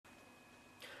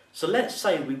So let's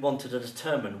say we wanted to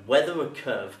determine whether a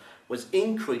curve was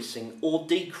increasing or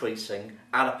decreasing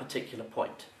at a particular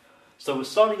point. So we're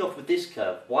starting off with this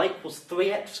curve, y equals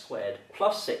 3x squared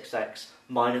plus 6x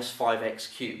minus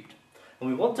 5x cubed. And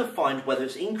we want to find whether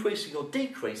it's increasing or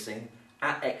decreasing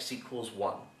at x equals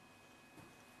 1.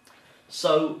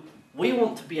 So we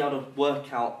want to be able to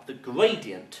work out the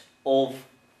gradient of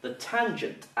the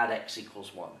tangent at x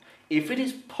equals 1. If it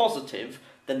is positive,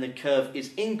 then the curve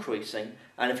is increasing,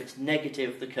 and if it's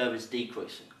negative, the curve is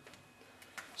decreasing.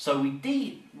 So we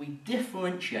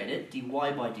differentiate it, dy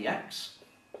by dx,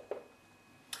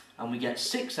 and we get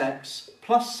 6x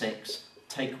plus 6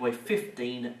 take away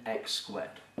 15x squared.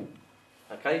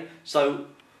 Okay, so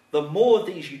the more of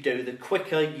these you do, the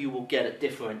quicker you will get it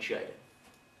differentiated.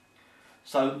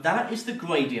 So that is the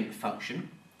gradient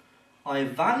function. I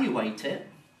evaluate it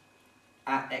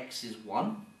at x is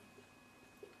 1,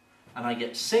 and I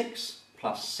get 6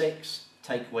 plus 6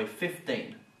 take away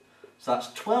 15. So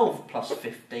that's 12 plus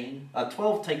 15,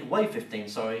 12 take away 15,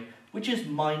 sorry, which is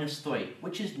minus 3,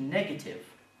 which is negative.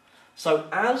 So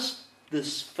as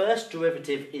this first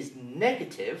derivative is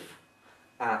negative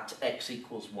at x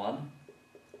equals 1,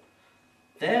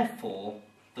 therefore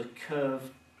the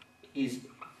curve is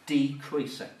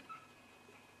decreasing.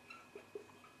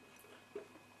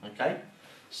 Okay,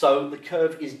 so the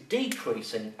curve is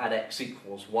decreasing at x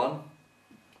equals 1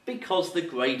 because the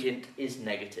gradient is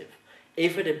negative.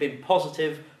 If it had been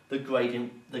positive, the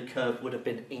curve would have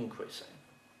been increasing.